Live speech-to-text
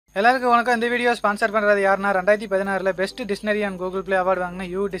எல்லாருக்கும் வணக்கம். இந்த வீடியோ ஸ்பான்சர் பண்றது யாருன்னா 2016 best dictionary and Google play award வாங்கின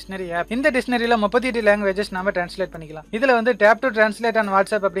யூ டிக்ஷனரி ஆப். இந்த டிக்ஷனரியில 38 லாங்குவேஜஸ் நாம டிரான்ஸ்லேட் பண்ணிக்கலாம். இதுல வந்து tape to translate on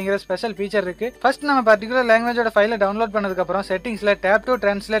WhatsApp அப்படிங்கிற ஸ்பெஷல் ஃபீச்சர் இருக்கு. ஃபர்ஸ்ட் நம்ம பர்டிகுலர் லாங்குவேஜோட ஃபைலை டவுன்லோட் பண்ணதுக்கு அப்புறம் செட்டிங்ஸ்ல டேப் டு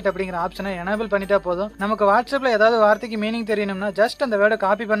டிரான்ஸ்லேட் அப்படிங்கிற ஆப்ஷனை எனேபிள் பண்ணிட்டா போதும். நமக்கு வாட்ஸ்அப்ல ஏதாவது வார்த்தைக்கு மீனிங் தெரியணும்னா ஜஸ்ட் அந்த வேர்டை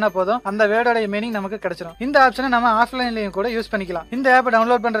காப்பி பண்ணா போதும், அந்த வேர்டோட மீனிங் நமக்கு கிடைச்சிடும். இந்த ஆப்ஷனை நம்ம ஆஃப்லைன்லயும் கூட யூஸ் பண்ணிக்கலாம். இந்த ஆப்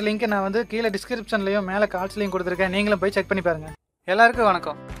டவுன்லோட் பண்ற லிங்க் நான் வந்து கீழே டிஸ்கிரிப்ஷன்லயும் மேல கார்ட்ஸ்லயும் கொடுத்துருக்கேன். நீங்களும் போய் செக் பண்ணி பாருங்க. எல்லாருக்கும்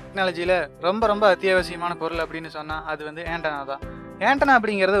வணக்கம். டெக்னாலஜியில் ரொம்ப அத்தியாவசியமான பொருள் அப்படின்னு சொன்னால் அது வந்து ஆண்டனா தான். ஆண்டனா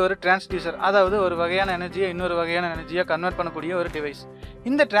அப்படிங்கிறது ஒரு டிரான்ஸ்டியூசர், அதாவது ஒரு வகையான எனர்ஜியை இன்னொரு வகையான எனர்ஜியாக கன்வெர்ட் பண்ணக்கூடிய ஒரு டிவைஸ்.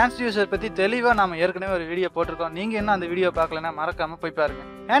 இந்த டிரான்ஸ்டியூசர் பற்றி தெளிவாக நாம் ஏற்கனவே ஒரு வீடியோ போட்டிருக்கோம். நீங்கள் என்ன அந்த வீடியோ பார்க்கலன்னா மறக்காமல் போய் பாருங்கள்.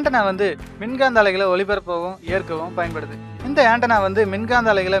 ஆண்டனா வந்து மின்காந்த அலைகளை ஒளிபரப்பவும் ஏற்கவும் பயன்படுது. இந்த ஆண்டனா வந்து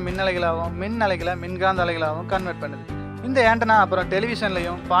மின்காந்த அலைகளை மின்னலைகளாகவும் மின் அலைகளை மின்காந்த அலைகளாகவும் கன்வெர்ட் பண்ணுது. இந்த ஆண்டனா அப்புறம்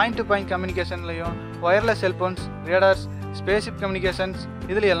டெலிவிஷன்லையும் point to point கம்யூனிகேஷன்லையும் wireless cell phones, radars, spaceship communications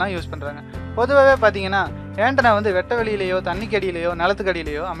இதுலையெல்லாம் use பண்ணுறாங்க. பொதுவாகவே பார்த்தீங்கன்னா ஆண்டனா வந்து வெட்ட வெளியிலேயோ தண்ணிக்கடியிலையோ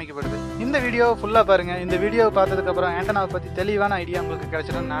நிலத்துக்கடியிலையோ அமைக்கப்படுது. இந்த வீடியோ ஃபுல்லாக பாருங்கள். இந்த வீடியோவை பார்த்ததுக்கப்புறம் ஆண்டனாவை பற்றி தெளிவான ஐடியா உங்களுக்கு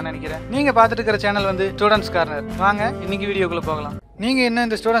கிடைச்சிடும்னு நான் நினைக்கிறேன். நீங்கள் பார்த்துட்டு இருக்கிற சேனல் வந்து ஸ்டூடெண்ட்ஸ் கார்னர். வாங்க இன்னைக்கு வீடியோக்குள்ளே போகலாம். நீங்கள் இன்னும்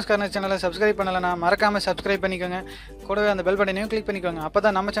இந்த ஸ்டூடெண்ட்ஸ் கார்னர் சேனலை சப்ஸ்கிரைப் பண்ணலைன்னா மறக்காமல் சப்ஸ்கிரைப் பண்ணிக்கோங்க. கூடவே அந்த பெல் பட்டனையும் கிளிக் பண்ணிக்கோங்க. அப்போ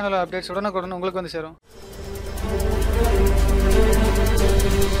தான் நம்ம சேனலோட அப்டேட்ஸ் உடனுக்குடன் உங்களுக்கு வந்து சேரும்.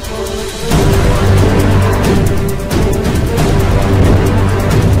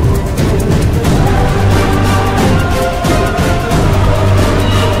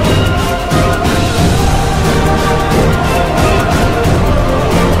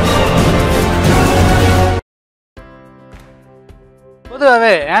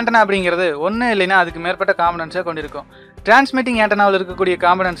 பொதுவாகவே ஆண்டனா அப்படிங்கிறது ஒன்று இல்லைன்னா அதுக்கு மேற்பட்ட காம்பனன்ஸை கொண்டிருக்கும். டிரான்ஸ்மிட்டிங் ஆண்டனாவில் இருக்கக்கூடிய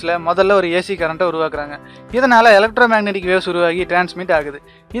காம்பனன்ஸில் முதல்ல ஒரு ஏசி கரண்ட்டை உருவாக்குறாங்க. இதனால் எலக்ட்ரோமேக்னெட்டிக் வேவ்ஸ் உருவாகி டிரான்ஸ்மிட் ஆகுது.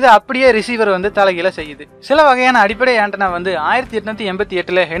 இதை அப்படியே ரிசீவர் வந்து தலைகீழ செய்யுது. சில வகையான அடிப்படை ஆண்டனா வந்து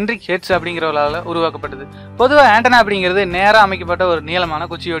 1888 ஹென்ரிக் ஹெட்ஸ் அப்படிங்கிறவர்களால் உருவாக்கப்பட்டது. பொதுவாக ஆண்டனா அப்படிங்கிறது நேராக அமைக்கப்பட்ட ஒரு நீளமான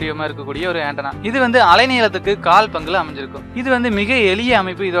குச்சி வடிவமாக இருக்கக்கூடிய ஒரு ஆண்டனா. இது வந்து அலைநீளத்துக்கு 1/4 பங்குல அமைஞ்சிருக்கும். இது வந்து மிக எளிய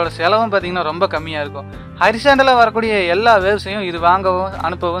அமைப்பு. இதோட செலவும் பார்த்தீங்கன்னா ரொம்ப கம்மியாக இருக்கும். ஹரிசாண்டலாக வரக்கூடிய எல்லா வேவ்ஸையும் இது வாங்கவும்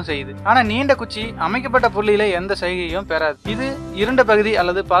அனுப்பவும் செய்யுது. ஆனால் நீண்ட குச்சி அமைக்கப்பட்ட புள்ளியில எந்த சைகையும் பெறாது. இது இருண்ட பகுதி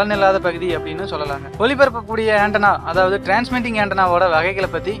அல்லது பலனில்லாத பகுதி அப்படின்னு சொல்லலாங்க. ஒளிபரப்பக்கூடிய ஆண்டனா அதாவது டிரான்ஸ்மிட்டிங் ஆண்டனாவோட வகைகளை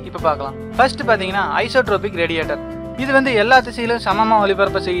பத்தி இப்ப பார்க்கலாம். ஃபர்ஸ்ட் பாத்தீங்கன்னா ஐசோட்ரோபிக் ரேடியேட்டர். இது வந்து எல்லா திசையிலும் சமமா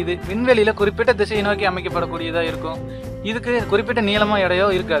ஒளிபரப்ப செய்யுது. விண்வெளியில குறிப்பிட்ட திசையை நோக்கி அமைக்கப்படக்கூடியதா இருக்கும். இதுக்கு குறிப்பிட்ட நீளமோ எடையோ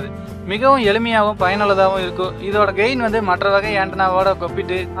இருக்காது. மிகவும் எளிமையாகவும் பயனுள்ளதாகவும் இருக்கும். இதோட கெயின் வந்து மற்ற வகை ஆண்டனாவோட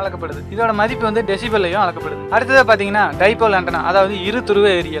ஒப்பிட்டு அளக்கப்படுது. இதோட மதிப்பு வந்து டெசிபல்லையும் அளக்கப்படுது. அடுத்ததா பாத்தீங்கன்னா டைபோல் ஆண்டனா, அதாவது இரு துருவ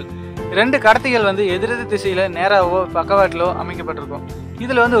எரியல். 2 கடத்திகள் வந்து எதிரெதிர் திசையில நேராவோ பக்கவாட்டிலோ அமைக்கப்பட்டிருக்கும்.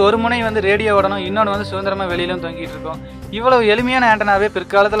 இதுல வந்து ஒரு முனை வந்து ரேடியோவோடனும் இன்னொன்று வந்து சுதந்திரமா வெளியிலும் தொங்கிட்டு இருக்கும். இவ்வளவு எளிமையான ஆண்டனாவே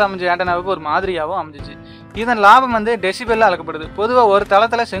பிற்காலத்தில் அமைஞ்ச ஆண்டனாவுக்கு ஒரு மாதிரியாகவும் அமைஞ்சிச்சு. இதன் லாபம் வந்து டெசிபெல்ல அளக்கப்படுது. பொதுவாக ஒரு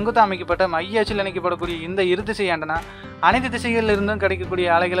தளத்தில் செங்குத்தா அமைக்கப்பட்ட மைய அச்சில் இணைக்கப்படக்கூடிய இந்த இரு திசை ஆண்டனா அனைத்து திசைகளில் இருந்தும் கிடைக்கக்கூடிய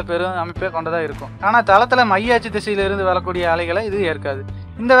அலைகளை பெரும் அமைப்பை கொண்டதாக இருக்கும். ஆனால் தளத்தில் மைய அச்சு திசையிலிருந்து வரக்கூடிய அலைகளை இது ஏற்காது.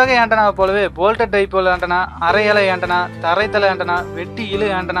 இந்த வகை ஆண்டனாவை போலவே போல்டட் டைபோல் ஆண்டனா, அரை அலை ஆண்டனா, தரைத்தள ஆண்டனா, வெட்டி இழு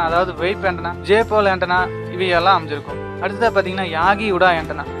ஆண்டனா அதாவது வெய்ப் ஆண்டனா, ஜேபோல் ஆண்டனா இவையெல்லாம் அமைஞ்சிருக்கும். அடுத்ததாக பார்த்தீங்கன்னா யாகி உடா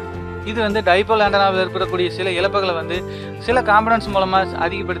ஆண்டனா. இது வந்து டைபோல் ஆண்டனாவில் ஏற்படக்கூடிய சில இழப்புகளை வந்து சில காம்பனன்ஸ் மூலமாக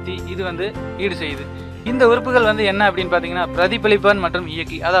அதிகப்படுத்தி இது வந்து ஈடு செய்யுது. இந்த உறுப்புகள் வந்து என்ன அப்படின்னு பார்த்தீங்கன்னா பிரதிபலிப்பான் மற்றும்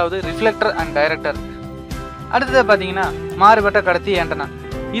இயக்கி, அதாவது ரிஃப்ளெக்டர் அண்ட் டைரக்டர். அடுத்ததாக பார்த்தீங்கன்னா மாறுபட்ட கடத்தி ஆண்டனா.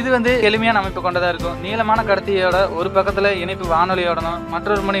 இது வந்து எளிமையான அமைப்பு கொண்டதாக இருக்கும். நீளமான கடத்தியோட ஒரு பக்கத்தில் இணைப்பு வானொலியோடனும்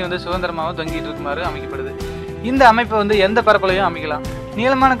மற்றொரு முனை வந்து சுதந்திரமாகவும் தொங்கிட்டு இருக்குமாறு அமைக்கப்படுது. இந்த அமைப்பை வந்து எந்த பரப்பலையும் அமைக்கலாம்.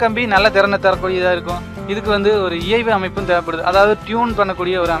 நீளமான கம்பி நல்ல திறனை தரக்கூடியதாக இருக்கும். இதுக்கு வந்து ஒரு இயைவு அமைப்பும் தேவைப்படுது, அதாவது டியூன்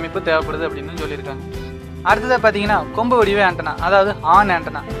பண்ணக்கூடிய ஒரு அமைப்பு தேவைப்படுது அப்படின்னு சொல்லியிருக்காங்க. அடுத்ததாக பார்த்தீங்கன்னா கொம்பு வடிவ ஆண்டனா, அதாவது ஹார்ன்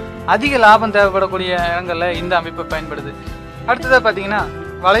ஆண்டனா. அதிக லாபம் தேவைப்படக்கூடிய இடங்களில் இந்த அமைப்பு பயன்படுது. அடுத்ததாக பார்த்தீங்கன்னா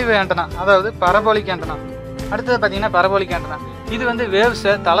வளைவு ஆண்டனா, அதாவது பரபோலிக் ஆண்டனா. அடுத்தது பார்த்தீங்கன்னா பரபோலிக் ஆண்டனா. இது வந்து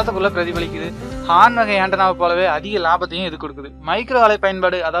வேவ்ஸை தளத்துக்குள்ளே பிரதிபலிக்குது. ஹார்ன் வகை ஆண்டனாவை போலவே அதிக லாபத்தையும் இது கொடுக்குது. மைக்ரோ அலை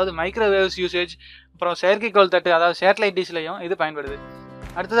பயன்பாடு, அதாவது மைக்ரோ வேவ்ஸ் யூசேஜ், அப்புறம் செயற்கைக்கோள் தட்டு அதாவது சேட்டலைட் டிஷ்லையும் இது பயன்படுது.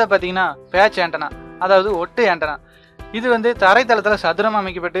 அடுத்ததாக பார்த்தீங்கன்னா பேட்ச் ஆண்டனா, அதாவது ஒட்டு ஆண்டனா. இது வந்து தரைத்தளத்தில் சதுரம்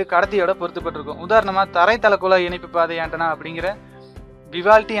அமைக்கப்பட்டு கடத்தியோட பொருத்தப்பட்டிருக்கும். உதாரணமாக தரைத்தளக்குள்ள இணைப்பு பாதை ஆண்டனா அப்படிங்கிற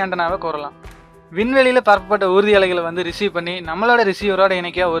விவால்டி ஆண்டனாவை கூறலாம். விண்வெளியில் பரப்பப்பட்ட ஊர்தி அலைகளை வந்து ரிசீவ் பண்ணி நம்மளோட ரிசீவரோட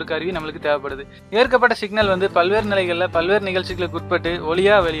இணைக்க ஒரு கருவி நம்மளுக்கு தேவைப்படுது. ஏற்கப்பட்ட சிக்னல் வந்து பல்வேறு நிலைகளில் பல்வேறு நிகழ்ச்சிகளுக்கு உட்பட்டு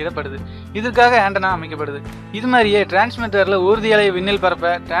ஒளியாக வெளியிடப்படுது. இதுக்காக ஆண்டனா அமைக்கப்படுது. இது மாதிரியே டிரான்ஸ்மிட்டரில் ஊர்தி அலை விண்ணில்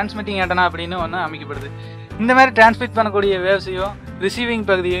பரப்ப டிரான்ஸ்மிட்டிங் ஆண்டனா அப்படின்னு ஒன்று அமைக்கப்படுது. இந்த மாதிரி டிரான்ஸ்மிட் பண்ணக்கூடிய வேவ்ஸையும் ரிசீவிங்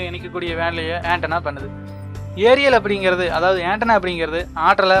பகுதியும் இணைக்கக்கூடிய வேலையை ஆண்டனா பண்ணுது. ஏரியல் அப்படிங்கிறது, அதாவது ஆண்டனா அப்படிங்கிறது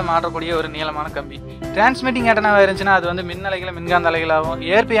ஆற்றலை மாற்றக்கூடிய ஒரு நீளமான கம்பி. டிரான்ஸ்மிட்டிங் ஆண்டனாவாக இருந்துச்சுன்னா அது வந்து மின்னலைகளை மின்காந்த அலைகளாகவும்,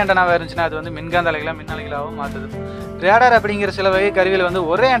 ஏற்பி ஆண்டனாவாக இருந்துச்சுன்னா அது வந்து மின்காந்த அலைகளை மின்னலைகளாகவும் மாற்றுது. ரேடார் அப்படிங்கிற சில வகை கருவியில் வந்து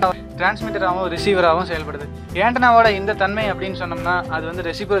ஒரே டிரான்ஸ்மிட்டராகவும் ரிசீவராகவும் செயல்படுது. ஆண்டனாவோட இந்த தன்மை அப்படின்னு சொன்னோம்னா அது வந்து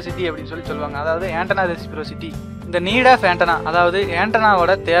ரெசிப்ரோசிட்டி அப்படின்னு சொல்லுவாங்க. அதாவது ஆண்டனா ரெசிப்ரோசிட்டி. இந்த நீட் ஆஃப் ஆண்டனா, அதாவது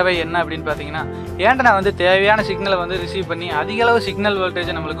ஆண்டனாவோட தேவை என்ன அப்படின்னு பார்த்தீங்கன்னா, ஆண்டனா வந்து தேவையான சிக்னலை வந்து ரிசீவ் பண்ணி அதிக அளவு சிக்னல்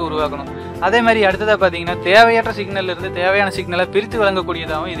வோல்டேஜை நம்மளுக்கு உருவாக்கணும். அதே மாதிரி அடுத்ததாக பார்த்தீங்கன்னா தேவையற்ற சிக்னல் இருந்து தேவையான சிக்னலை பிரித்து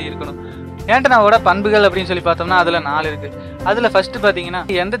வழங்கக்கூடியதாகவும் இது இருக்கணும். ஆண்டனாவோட பண்புகள் அப்படின்னு சொல்லி பார்த்தோம்னா அதில் 4 இருக்குது. அதில் ஃபர்ஸ்ட் பார்த்தீங்கன்னா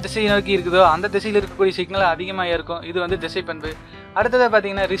எந்த திசையை நோக்கி இருக்குதோ அந்த திசையில் இருக்கக்கூடிய சிக்னல் அதிகமாக இருக்கும். இது வந்து திசை பண்பு. அடுத்ததாக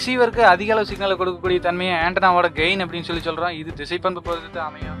பார்த்தீங்கன்னா ரிசீவருக்கு அதிக அளவு சிக்னலை கொடுக்கக்கூடிய தன்மையை ஆண்டனாவோட கெயின் அப்படின்னு சொல்கிறோம். இது திசை பண்பு பொறுத்து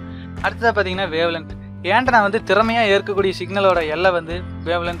அமையும். அடுத்ததாக பார்த்தீங்கன்னா வேவ்லென்த். ஆண்டனா வந்து திறமையாக ஏற்கக்கூடிய சிக்னலோட எல்லை வந்து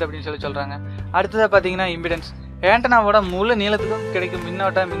வேவ்லென்த் அப்படின்னு சொல்கிறாங்க. அடுத்ததாக பார்த்தீங்கன்னா இம்பிடன்ஸ். ஆண்டனாவோட முழு நீளத்துக்கும் கிடைக்கும்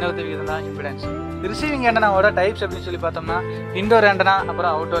மின்னழுத்த விகிதம் தான் இம்பிடன்ஸ். ரிசீவிங் ஆண்டனாவோட டைப்ஸ் அப்படின்னு சொல்லி பார்த்தோம்னா இன்டோர் ஆண்டனா,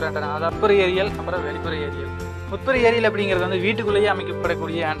 அப்புறம் அவுட்டோர் ஆண்டனா, அது உட்புற ஏரியல், அப்புறம் வெளிப்புற ஏரியல். உட்புற ஏரியல் அப்படிங்கிறது வந்து வீட்டுக்குள்ளேயே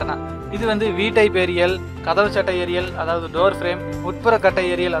அமைக்கப்படக்கூடிய ஆண்டனா. இது வந்து வி டைப் ஏரியல், கதவு சட்டை ஏரியல் அதாவது டோர் ஃப்ரேம், உட்புற கட்டை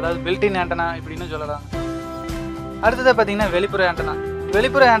ஏரியல் அதாவது பில்டின் ஆண்டனா இப்படின்னு சொல்லலாம். அடுத்ததாக பார்த்தீங்கன்னா வெளிப்புற ஆண்டனா.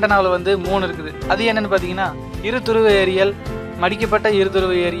 வெளிப்புற ஆண்டனாவில் வந்து 3 இருக்குது. அது என்னன்னு பார்த்தீங்கன்னா இருதுருவ ஏரியல், மடிக்கப்பட்ட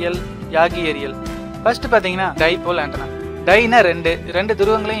இருதுருவ ஏரியல், யாகி ஏரியல். ஃபர்ஸ்ட் பார்த்தீங்கன்னா டைபோல் ஆண்டனா. டைனா ரெண்டு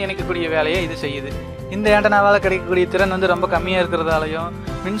துருவங்களையும் இணைக்கக்கூடிய வேலையை இது செய்யுது. இந்த ஆண்டனாவால் கிடைக்கக்கூடிய திறன் வந்து ரொம்ப கம்மியாக இருக்கிறதாலையும்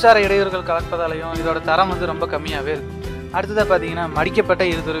மின்சார இடையூறுகள் கலப்பதாலையும் இதோட தரம் வந்து ரொம்ப கம்மியாகவே இருக்கும். அடுத்ததாக பார்த்தீங்கன்னா மடிக்கப்பட்ட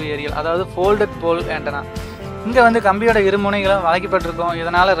இருதுருவ ஏரியல், அதாவது ஃபோல்டட் போல் ஆண்டனா. இங்கே வந்து கம்பியோட இருமுனைகளும் வளைக்கப்பட்டிருக்கும்.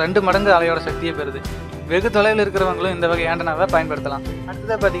 இதனால் 2 மடங்கு அலையோட சக்தியை பெறுது. வெகு தொலைவில் இருக்கிறவங்களும் இந்த வகை ஆண்டனாவை பயன்படுத்தலாம்.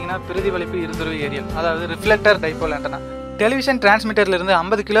 அடுத்ததாக பார்த்தீங்கன்னா பிரதிபலிப்பு இருதுருவ ஏரியல், அதாவது reflector dipole antenna. Television டிரான்ஸ்மிட்டர்லேருந்து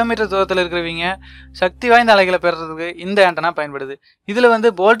 50 kilometre தூரத்தில் இருக்கிறவங்க சக்தி வாய்ந்த அலைகளை பெறுறதுக்கு இந்த ஆண்டனா பயன்படுது. இதில் வந்து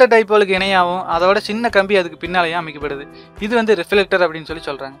போல்டட் டைபோலுக்கு இணையாகவும் அதோட சின்ன கம்பி அதுக்கு பின்னாலேயும் அமைக்கப்படுது. இது வந்து ரிஃப்ளெக்டர் அப்படின்னு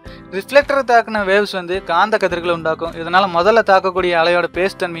சொல்கிறாங்க. ரிஃப்ளெக்டரை தாக்கின வேவ்ஸ் வந்து காந்த கதிர்களை உண்டாக்கும். இதனால் முதல்ல தாக்கக்கூடிய அலையோட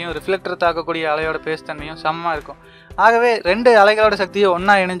பேஸ் தன்மையும் ரிஃப்ளெக்டர் தாக்கக்கூடிய அலையோட பேஸ் தன்மையும் சமமாக இருக்கும். ஆகவே 2 அலைகளோட சக்தியை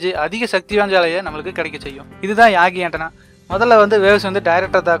ஒன்றா இணைஞ்சு அதிக சக்தி வாய்ந்த அலையை நம்மளுக்கு கிடைக்க செய்யும். இதுதான் யாகி ஆண்டனா. முதல்ல வந்து வேவ்ஸ் வந்து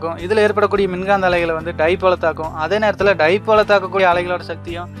டைரக்டாக தாக்கும். இதில் ஏற்படக்கூடிய மின்காந்த அலைகளை வந்து டைபோல தாக்கும். அதே நேரத்தில் டைபோல தாக்கக்கூடிய அலைகளோட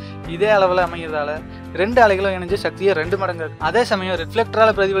சக்தியும் இதே அளவில் அமைகிறதால 2 அலைகளும் இணைஞ்சு சக்தியை 2 மடங்கு. அதே சமயம்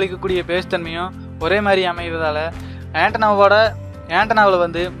ரிஃப்ளெக்டரால் பிரதிபலிக்கக்கூடிய பேஸ்தன்மையும் ஒரே மாதிரி அமைவதால் ஆண்டனாவில்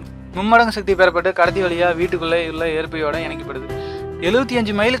வந்து 3 மடங்கு சக்தி பெறப்பட்டு கடத்தி வழியாக வீட்டுக்குள்ளே உள்ள ஏற்பியோட இணைக்கப்படுது.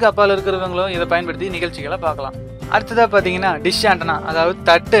 75 மைலுக்கு அப்பால் இருக்கிறவங்களும் இதை பயன்படுத்தி நிகழ்ச்சிகளை பார்க்கலாம். அடுத்ததாக பார்த்தீங்கன்னா டிஷ் ஆண்டனா, அதாவது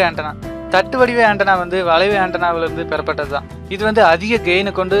தட்டு ஆண்டனா. தட்டு வடிவ ஆண்டனா வந்து வளைவு ஆண்டனாவிலிருந்து பெறப்பட்டது தான். இது வந்து அதிக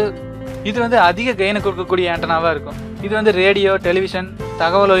கெயினை கொடுக்கக்கூடிய ஆண்டனாவாக இருக்கும். இது வந்து ரேடியோ, டெலிவிஷன்,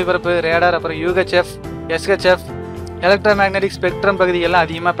 தகவல் ஒலிபரப்பு, ரேடார், அப்புறம் யூஹெச்எஃப், எஸ்ஹெச்எஃப், எலக்ட்ரோமேக்னெட்டிக் ஸ்பெக்ட்ரம் பகுதியெல்லாம்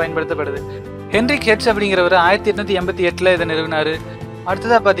அதிகமாக பயன்படுத்தப்படுது. ஹென்ரிக் ஹெட்ஸ் அப்படிங்கிறவர் 1888 இதை நிறுவினார்.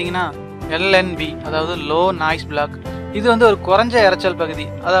 அடுத்ததாக பார்த்தீங்கன்னா எல்என்பி, அதாவது லோ நாய்ஸ் பிளாக். இது வந்து ஒரு குறைஞ்ச இரைச்சல் பகுதி,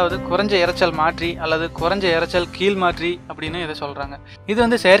 அதாவது குறைஞ்ச இரைச்சல் மாற்றி அல்லது குறைஞ்ச இரைச்சல் கீழ் மாற்றி அப்படின்னு இதை சொல்றாங்க. இது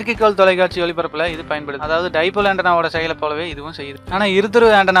வந்து செயற்கைக்கோள் தொலைக்காட்சி ஒளிபரப்புல இது பயன்படுது. அதாவது டைபோல் ஆண்டனாவோட செயலை போலவே இதுவும் செய்யுது. ஆனா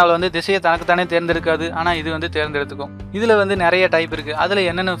இருதுருவ ஆண்டனாவில் வந்து திசையை தனக்குத்தானே தேர்ந்தெடுக்காது. ஆனா இது வந்து தேர்ந்தெடுத்துக்கும். இதுல வந்து நிறைய டைப் இருக்கு. அதெல்லாம்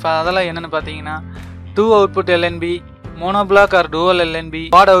என்னன்னு பாத்தீங்கன்னா 2 output LNB, monoblock R dual LNB,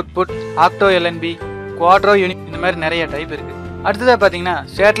 quad output, ஆக்டோ LNB, quattro unit, இந்த மாதிரி நிறைய டைப் இருக்கு. அடுத்ததாக பார்த்தீங்கன்னா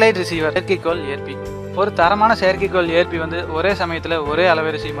சேட்டலைட் ரிசீவர், செயற்கைக்கோள் ஏற்பி. ஒரு தரமான செயற்கைக்கோள் ஏற்பி வந்து ஒரே சமயத்தில் ஒரே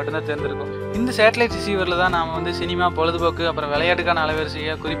அலைவரிசையை மட்டும்தான் தேர்ந்தெடுக்கும். இந்த சேட்டலைட் ரிசீவரில் தான் நாம் வந்து சினிமா, பொழுதுபோக்கு, அப்புறம் விளையாட்டுக்கான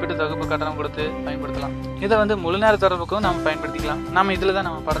அலைவரிசையை குறிப்பிட்ட தொகுப்பு கட்டணம் கொடுத்து பயன்படுத்தலாம். இதை வந்து முழு நேர தொடர்புக்கும் நம்ம பயன்படுத்திக்கலாம். நம்ம இதில் தான்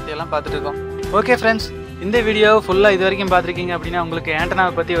நம்ம படத்தையெல்லாம் பார்த்துட்டு இருக்கோம். ஓகே ஃப்ரெண்ட்ஸ், இந்த வீடியோவை ஃபுல்லாக இது வரைக்கும் பார்த்துருக்கீங்க அப்படின்னா உங்களுக்கு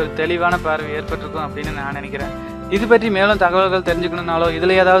ஆண்டனாவை பற்றி ஒரு தெளிவான பார்வை ஏற்பட்டிருக்கும் அப்படின்னு நான் நினைக்கிறேன். இது பற்றி மேலும் தகவல்கள் தெரிஞ்சுக்கணுன்னாலோ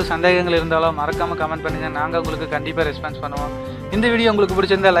இதில் ஏதாவது சந்தேகங்கள் இருந்தாலோ மறக்காமல் கமெண்ட் பண்ணுங்கள். நாங்கள் உங்களுக்கு கண்டிப்பாக ரெஸ்பான்ஸ் பண்ணுவோம். இந்த வீடியோ உங்களுக்கு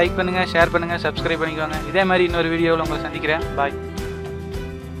பிடிச்சிருந்தா லைக் பண்ணுங்கள், ஷேர் பண்ணுங்கள், சப்ஸ்கிரைப் பண்ணிக்கோங்க. இதே மாதிரி இன்னொரு வீடியோவில் உங்களை சந்திக்கிறேன். பாய்.